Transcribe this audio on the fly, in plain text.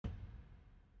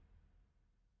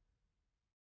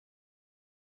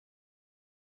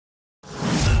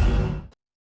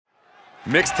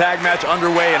Mixed tag match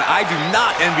underway, and I do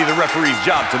not envy the referee's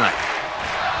job tonight.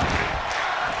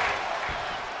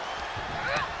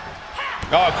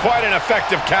 Oh, quite an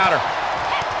effective counter.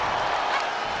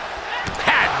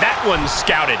 Had that one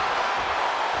scouted.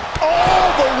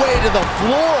 All the way to the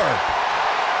floor.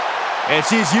 And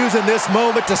she's using this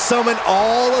moment to summon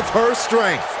all of her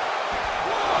strength.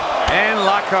 And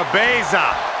La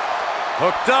Cabeza.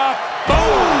 Hooked up.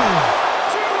 Boom!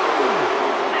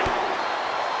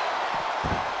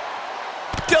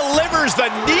 Delivers the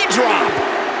knee drop.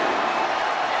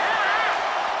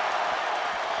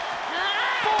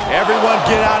 Everyone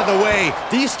get out of the way.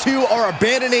 These two are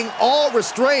abandoning all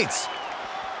restraints.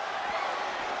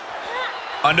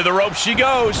 Under the rope she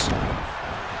goes.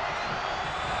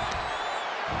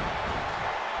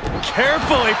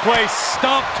 Carefully placed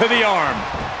stomp to the arm.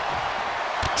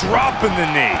 Dropping the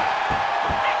knee.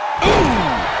 Ooh!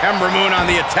 Ember Moon on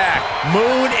the attack.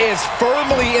 Moon is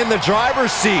firmly in the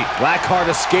driver's seat. Blackheart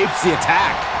escapes the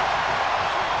attack.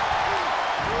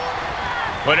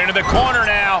 Put into the corner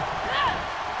now.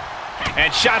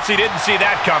 And Shotzi didn't see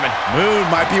that coming. Moon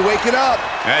might be waking up.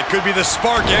 That could be the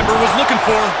spark Ember was looking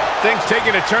for. Things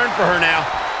taking a turn for her now.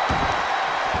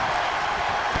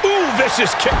 Ooh,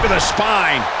 vicious kick to the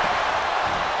spine.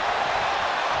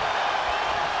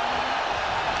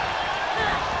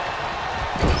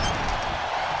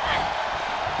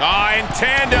 Ah, in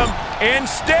tandem, in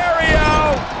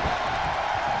stereo.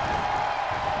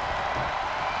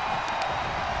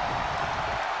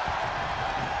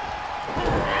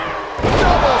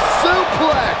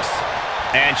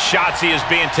 And Shotzi is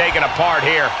being taken apart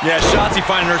here. Yeah, Shotzi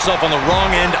finding herself on the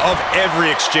wrong end of every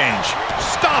exchange.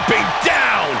 Stomping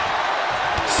down.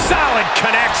 Solid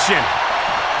connection.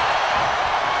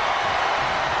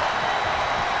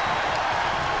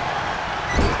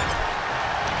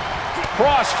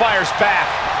 Kross fires back.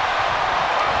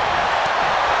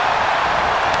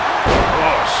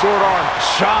 Oh, short arm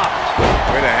chopped.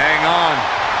 Way to hang on.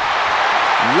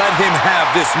 Let him have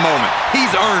this moment.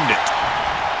 He's earned it.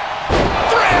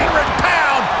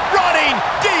 300-pound running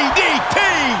DDT.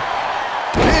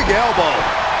 Big elbow.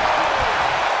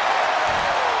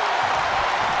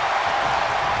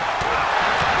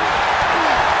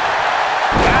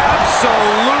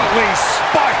 Absolutely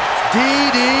spiked.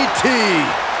 DDT.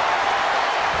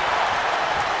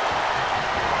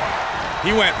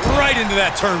 He went right into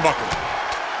that turnbuckle.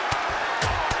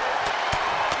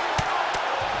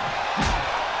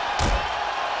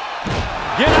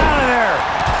 Get out of there.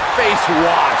 Face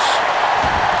wash.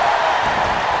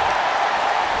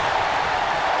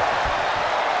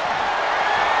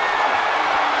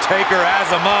 Taker has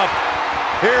him up.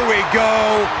 Here we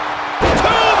go.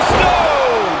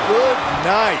 Tombstone! Good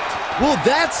night. Will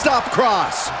that stop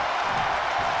Kross?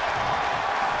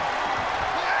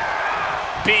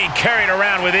 Being carried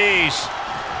around with ease.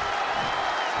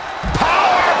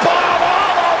 Powerbomb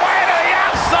all the way to the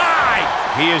outside.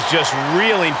 He is just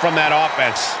reeling from that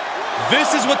offense.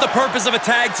 This is what the purpose of a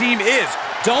tag team is.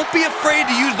 Don't be afraid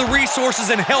to use the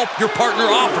resources and help your partner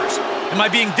offers. Am I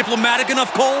being diplomatic enough,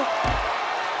 Cole?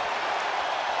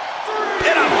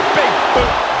 In a big boot.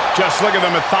 Just look at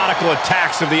the methodical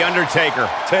attacks of the Undertaker.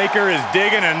 Taker is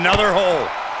digging another hole.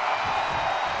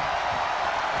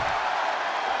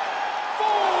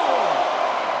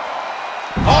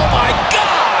 Oh my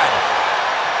God!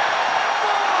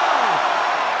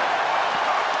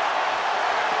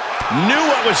 Knew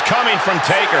what was coming from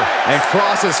Taker. And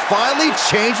Kross is finally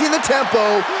changing the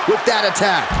tempo with that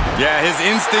attack. Yeah, his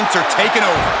instincts are taking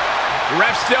over.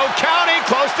 Ref still counting,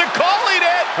 close to calling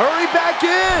it. Hurry back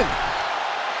in.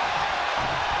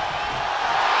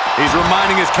 He's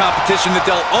reminding his competition that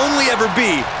they'll only ever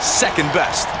be second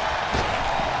best.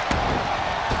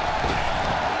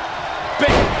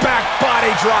 Big back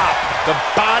body drop. The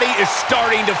body is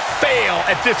starting to fail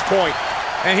at this point.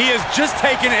 And he has just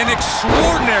taken an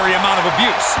extraordinary amount of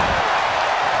abuse.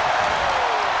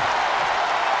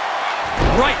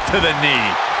 Right to the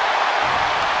knee.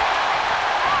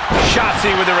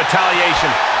 Shotzi with the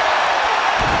retaliation.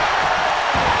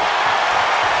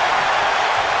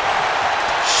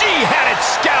 She had it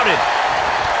scouted.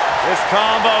 This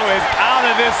combo is out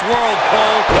of this world,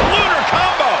 Cole. The lunar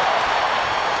combo.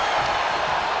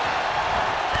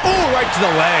 Ooh, right to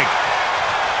the leg.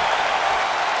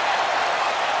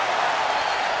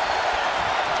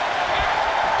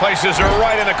 Places her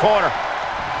right in the corner.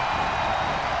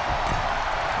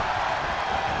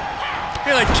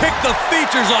 Here they kick the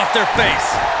features off their face.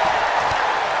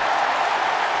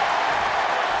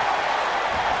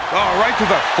 Oh, right to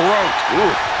the throat.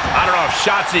 Ooh. I don't know if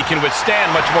Shotzi can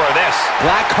withstand much more of this.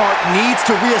 Blackheart needs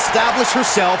to reestablish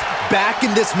herself back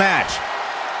in this match.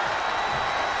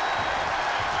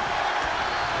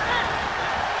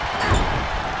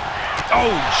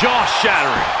 Oh,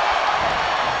 jaw-shattering.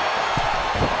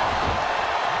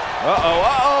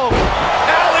 Uh-oh.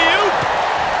 Alley-oop!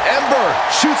 Ember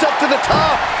shoots up to the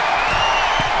top.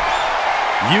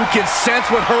 You can sense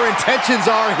what her intentions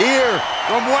are here.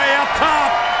 From way up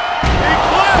top.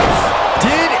 Eclipse!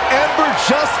 Did Ember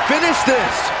just finish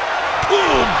this?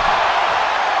 Boom!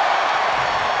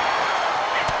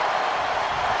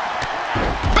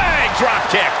 Bang! Drop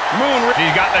kick.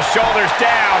 She's got the shoulders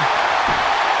down.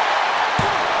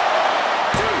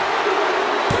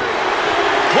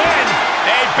 Win!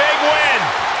 A big win!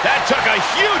 That took a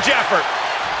huge effort.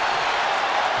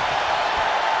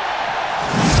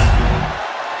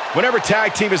 Whenever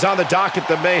tag team is on the docket,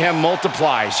 the mayhem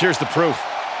multiplies. Here's the proof.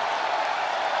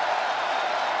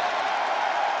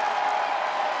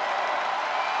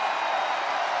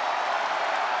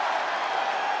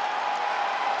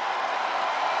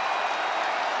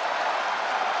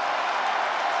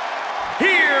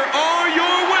 Here are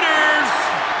your winners,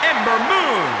 Ember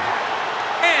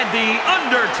and the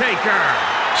Undertaker.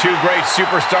 Two great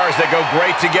superstars that go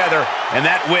great together, and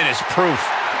that win is proof.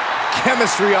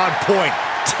 Chemistry on point.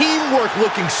 Teamwork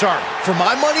looking sharp. For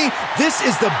my money, this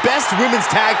is the best women's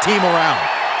tag team around.